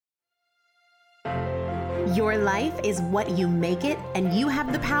Your life is what you make it, and you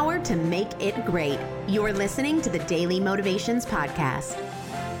have the power to make it great. You're listening to the Daily Motivations Podcast.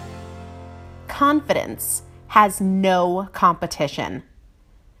 Confidence has no competition.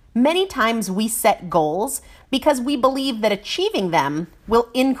 Many times we set goals because we believe that achieving them will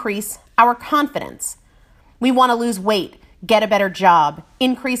increase our confidence. We want to lose weight, get a better job,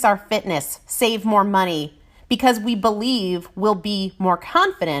 increase our fitness, save more money, because we believe we'll be more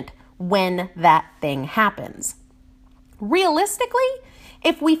confident when that thing happens. Realistically,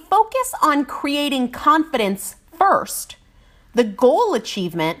 if we focus on creating confidence first, the goal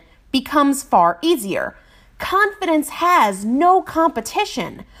achievement becomes far easier. Confidence has no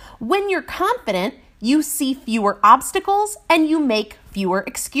competition. When you're confident, you see fewer obstacles and you make fewer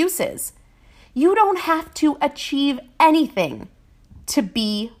excuses. You don't have to achieve anything to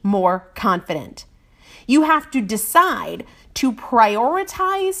be more confident. You have to decide to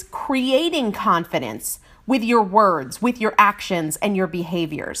prioritize creating confidence with your words, with your actions, and your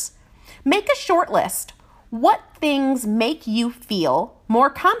behaviors. Make a short list. What things make you feel more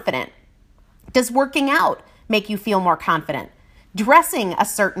confident? Does working out make you feel more confident? Dressing a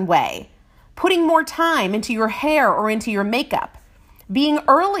certain way? Putting more time into your hair or into your makeup? Being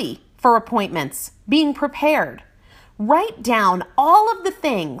early for appointments? Being prepared? Write down all of the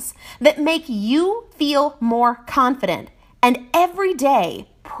things that make you feel more confident, and every day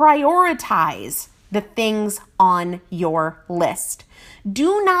prioritize the things on your list.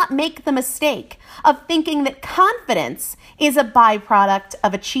 Do not make the mistake of thinking that confidence is a byproduct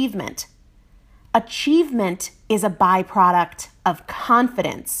of achievement. Achievement is a byproduct of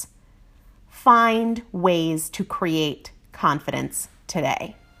confidence. Find ways to create confidence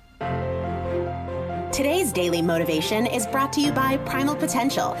today. Today's daily motivation is brought to you by Primal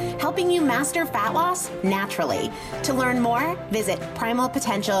Potential, helping you master fat loss naturally. To learn more, visit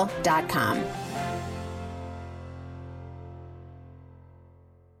primalpotential.com.